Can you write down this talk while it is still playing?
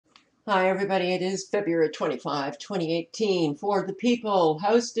Hi, everybody. It is February 25, 2018, For the People,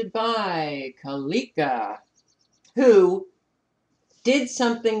 hosted by Kalika, who did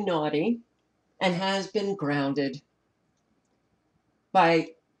something naughty and has been grounded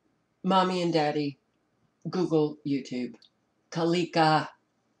by Mommy and Daddy, Google, YouTube. Kalika,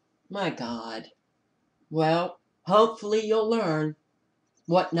 my God. Well, hopefully you'll learn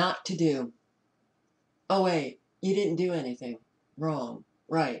what not to do. Oh, wait, you didn't do anything wrong,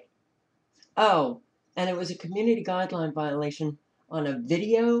 right? Oh, and it was a community guideline violation on a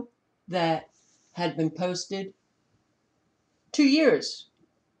video that had been posted 2 years.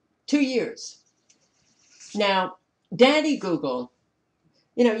 2 years. Now, Daddy Google,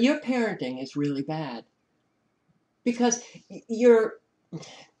 your parenting is really bad because you're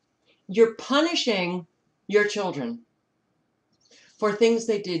punishing your children for things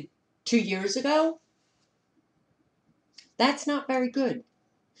they did 2 years ago. That's not very good.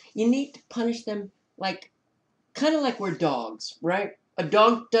 You need to punish them kind of like we're dogs, right? A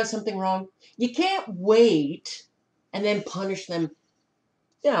dog does something wrong. You can't wait and then punish them,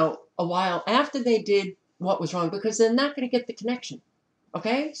 a while after they did what was wrong because they're not going to get the connection.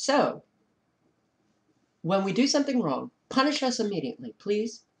 Okay? So, when we do something wrong, punish us immediately,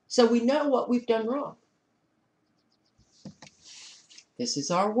 please, so we know what we've done wrong. This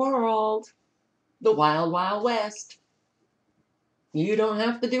is our world, the wild, wild west. You don't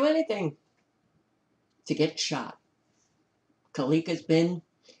have to do anything to get shot. Kalika's been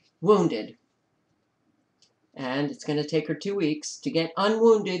wounded, and it's going to take her 2 weeks to get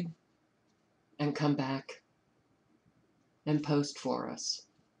unwounded and come back and post for us.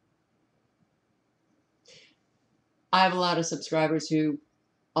 I have a lot of subscribers who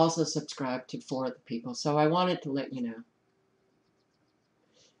also subscribe to For the People, so I wanted to let you know.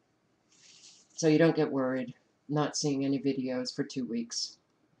 So you don't get worried not seeing any videos for 2 weeks.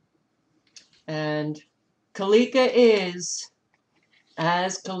 And Kalika is,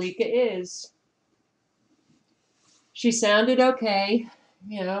 as Kalika is, she sounded okay.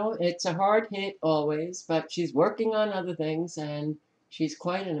 It's a hard hit always, but she's working on other things, and she's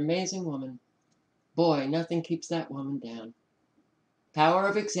quite an amazing woman. Boy, nothing keeps that woman down. Power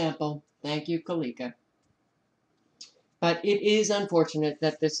of example. Thank you, Kalika. But it is unfortunate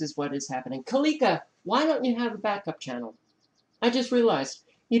that this is what is happening. Kalika, why don't you have a backup channel? I just realized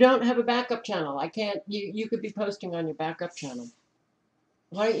you don't have a backup channel. I can't, you could be posting on your backup channel.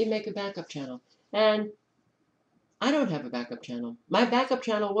 Why don't you make a backup channel? And I don't have a backup channel. My backup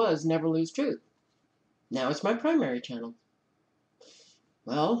channel was Never Lose Truth. Now it's my primary channel.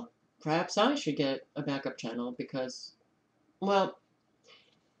 Well, perhaps I should get a backup channel because, well,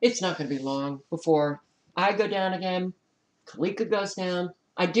 it's not going to be long before I go down again. Kalika goes down.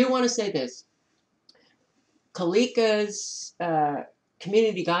 I do want to say this. Kalika's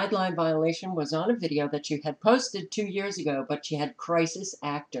community guideline violation was on a video that she had posted 2 years ago, but she had crisis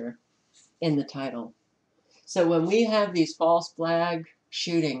actor in the title. So when we have these false flag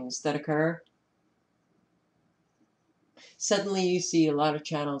shootings that occur, suddenly you see a lot of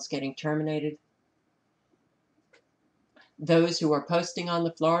channels getting terminated. Those who are posting on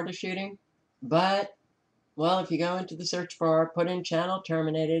the Florida shooting, but, well, if you go into the search bar, put in channel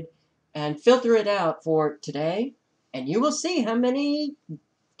terminated, and filter it out for today, and you will see how many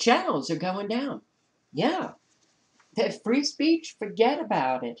channels are going down. Yeah. Free speech, forget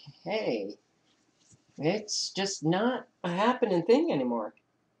about it. Hey, it's just not a happening thing anymore.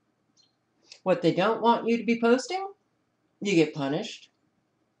 What they don't want you to be posting, you get punished.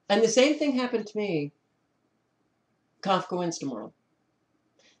 And the same thing happened to me, Kafka Winston.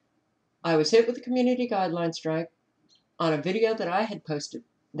 I was hit with a community guideline strike on a video that I had posted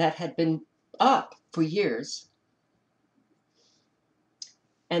that had been up for years.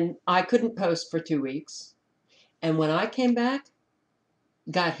 And I couldn't post for 2 weeks. And when I came back,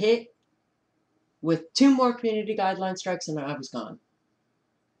 got hit with 2 more community guideline strikes and I was gone.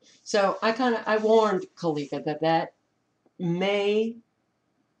 So I warned Kalika that may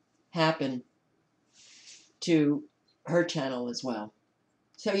happen to her channel as well.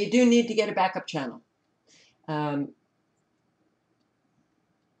 So you do need to get a backup channel.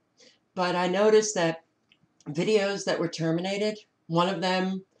 But I noticed that videos that were terminated, one of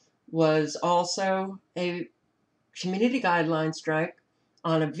them was also a community guideline strike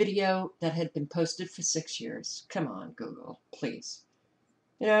on a video that had been posted for 6 years. Come on, Google, please.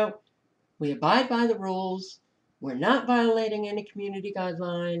 We abide by the rules. We're not violating any community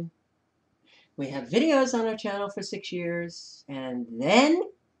guideline. We have videos on our channel for 6 years, and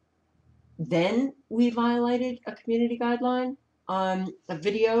then we violated a community guideline on a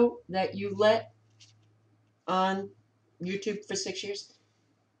video that you let on YouTube for 6 years.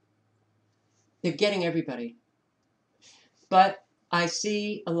 They're getting everybody. But I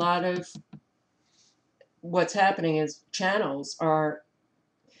see a lot of what's happening is channels are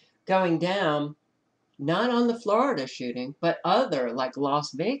going down, not on the Florida shooting, but other, like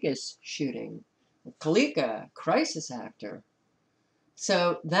Las Vegas shooting. Kalika, crisis actor.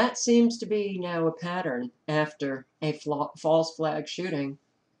 So that seems to be now a pattern after a false flag shooting.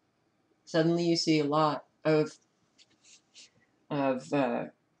 Suddenly you see a lot of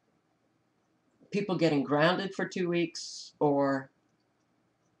people getting grounded for 2 weeks or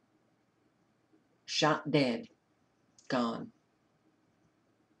shot dead, gone.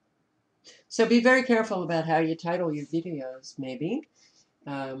 So be very careful about how you title your videos, maybe.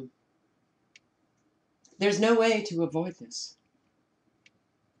 Um, there's no way to avoid this.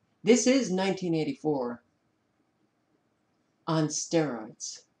 This is 1984 on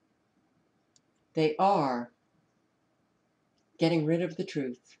steroids. They are getting rid of the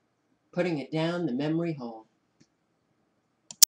truth, putting it down the memory hole.